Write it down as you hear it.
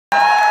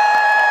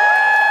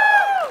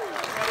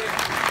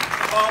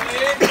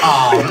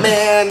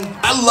Man,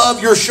 I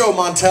love your show,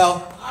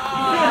 Montel.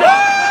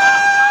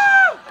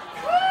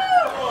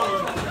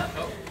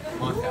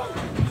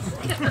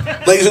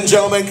 Ladies and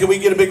gentlemen, can we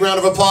get a big round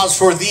of applause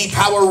for the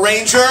Power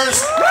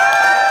Rangers?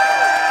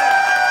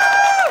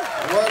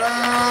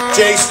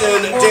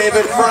 Jason,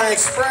 David, Frank,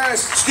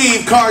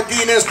 Steve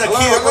Cardenas,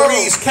 Nakia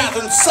Maurice,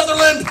 Catherine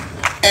Sutherland,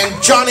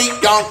 and Johnny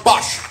Young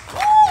Bosch.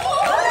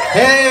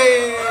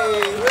 Hey!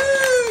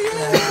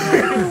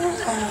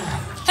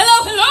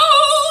 Hello, hello!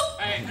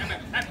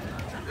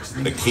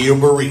 Nakia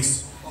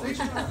Maurice.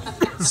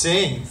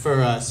 Sing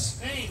for us.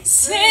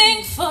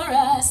 Sing for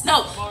us.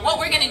 No, what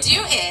we're gonna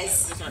do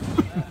is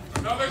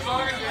another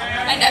song and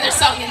dance. Another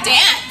song and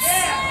dance.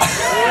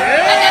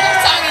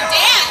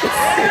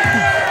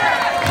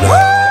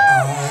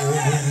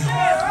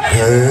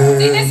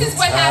 See, this is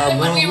what happened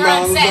when we were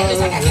on set. He was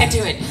like, I can't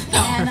do it. No,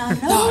 I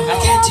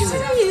can't do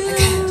it. I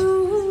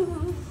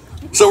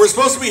can't. So we're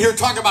supposed to be here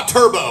talking about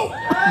Turbo.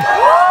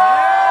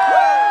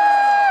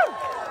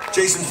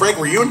 Jason, Frank,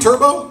 were you in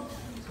Turbo?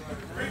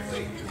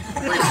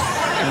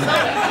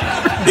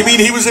 You mean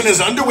he was in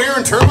his underwear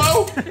in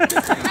Turbo?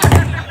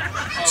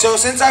 So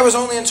since I was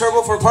only in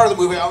Turbo for a part of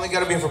the movie, I only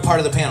got to be in for part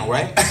of the panel,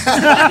 right?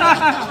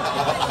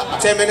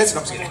 10 minutes? No,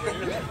 I'm just kidding.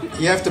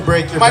 You have to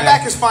break your My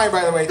back is fine,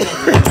 by the way. Thank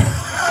you.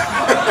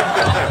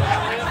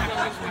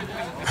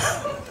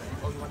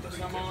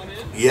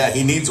 Yeah,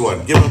 he needs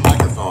one. Give him a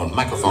microphone.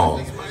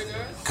 Microphone.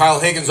 Kyle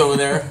Higgins over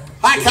there.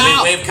 Hi,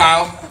 Kyle. Wave,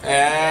 Kyle.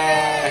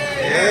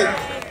 Hey.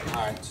 All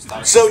right,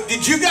 stop. So,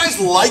 did you guys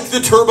like the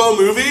Turbo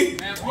movie?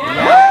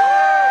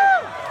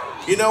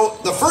 You know,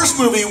 the first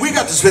movie, we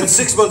got to spend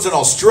 6 months in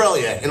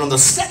Australia, and on the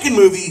second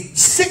movie,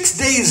 6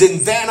 days in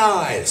Van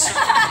Nuys.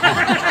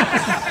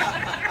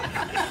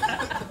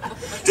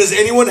 Does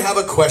anyone have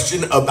a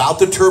question about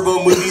the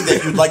Turbo movie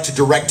that you'd like to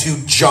direct to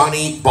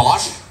Johnny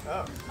Bosch?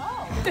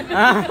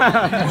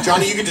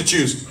 Johnny, you get to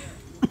choose.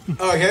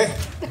 Okay.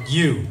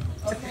 You.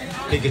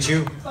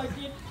 Pikachu. Like,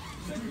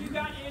 so you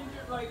got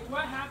injured, like,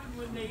 what happened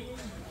when they,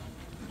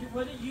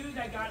 was it you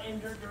that got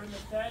injured during the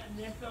set,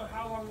 and if so,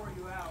 how long were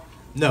you out?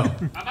 No.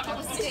 That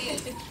was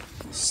Steve.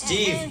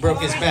 Steve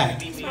broke his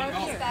back.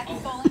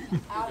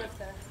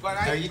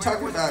 Are you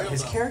talking about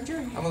his character?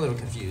 I'm a little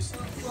confused.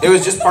 It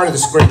was just part of the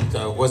script,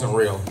 though. It wasn't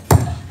real.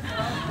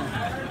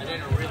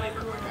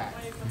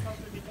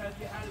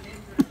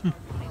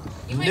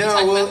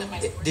 No, well,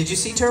 did you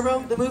see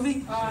Turbo, the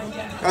movie?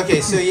 Okay,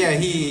 so yeah,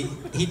 he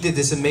did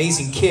this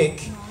amazing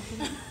kick.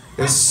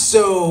 It was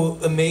so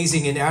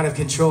amazing and out of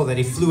control that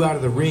he flew out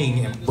of the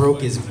ring and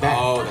broke his back.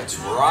 Oh, that's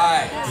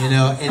right. You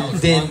know, and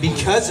then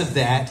because of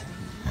that,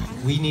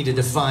 we needed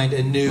to find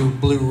a new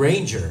Blue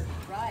Ranger.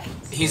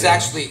 He's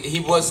actually, he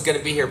was going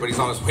to be here, but he's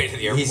on his way to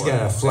the airport. He's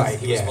got a flight,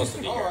 He was yeah. supposed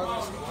to be here.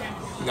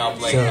 No,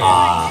 Blake.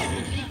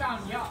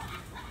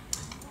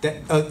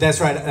 So, that's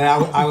right,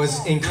 I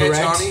was incorrect.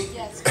 Yeah, Johnny?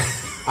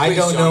 I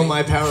don't know Johnny.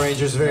 my Power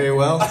Rangers very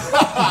well.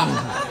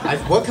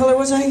 What color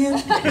was I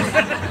again?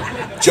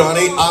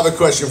 Johnny, I have a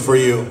question for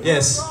you.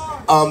 Yes.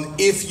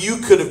 If you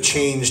could have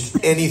changed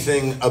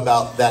anything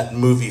about that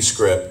movie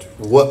script,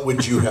 what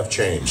would you have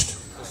changed?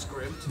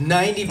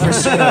 90%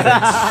 of it.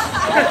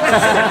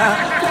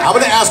 I'm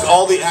going to ask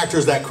all the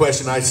actors that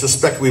question. I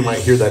suspect we might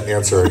hear that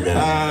answer again.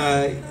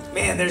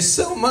 Man, there's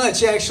so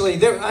much actually.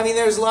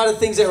 There's a lot of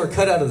things that were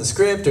cut out of the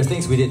script or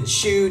things we didn't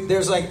shoot.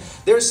 There's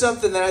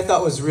something that I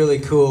thought was really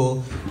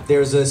cool.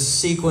 There's a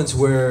sequence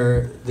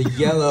where the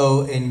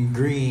yellow and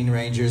green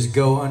Rangers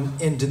go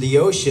into the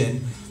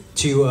ocean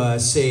to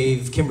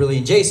save Kimberly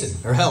and Jason,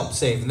 or help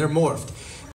save, and they're morphed.